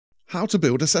How to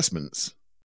build assessments.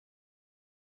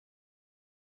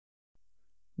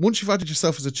 Once you've added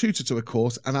yourself as a tutor to a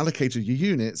course and allocated your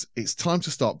units, it's time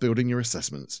to start building your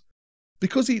assessments.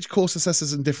 Because each course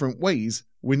assesses in different ways,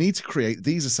 we need to create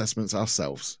these assessments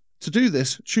ourselves. To do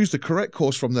this, choose the correct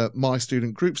course from the My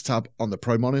Student Groups tab on the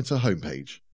ProMonitor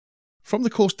homepage. From the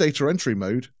course data entry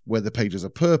mode, where the pages are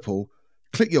purple,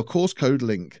 click your course code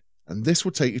link, and this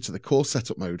will take you to the course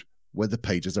setup mode, where the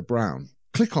pages are brown.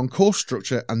 Click on Course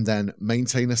Structure and then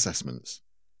Maintain Assessments.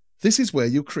 This is where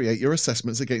you'll create your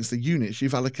assessments against the units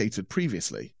you've allocated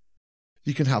previously.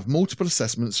 You can have multiple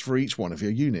assessments for each one of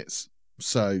your units.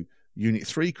 So, Unit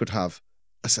 3 could have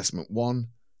Assessment 1,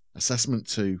 Assessment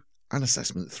 2, and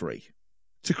Assessment 3.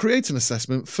 To create an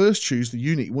assessment, first choose the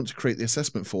unit you want to create the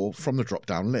assessment for from the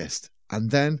drop-down list,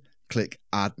 and then click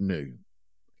Add New.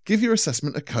 Give your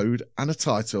assessment a code and a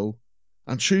title,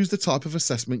 and choose the type of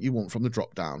assessment you want from the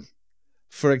drop-down.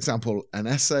 For example, an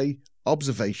essay,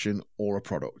 observation, or a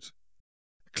product.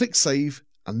 Click Save,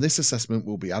 and this assessment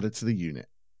will be added to the unit.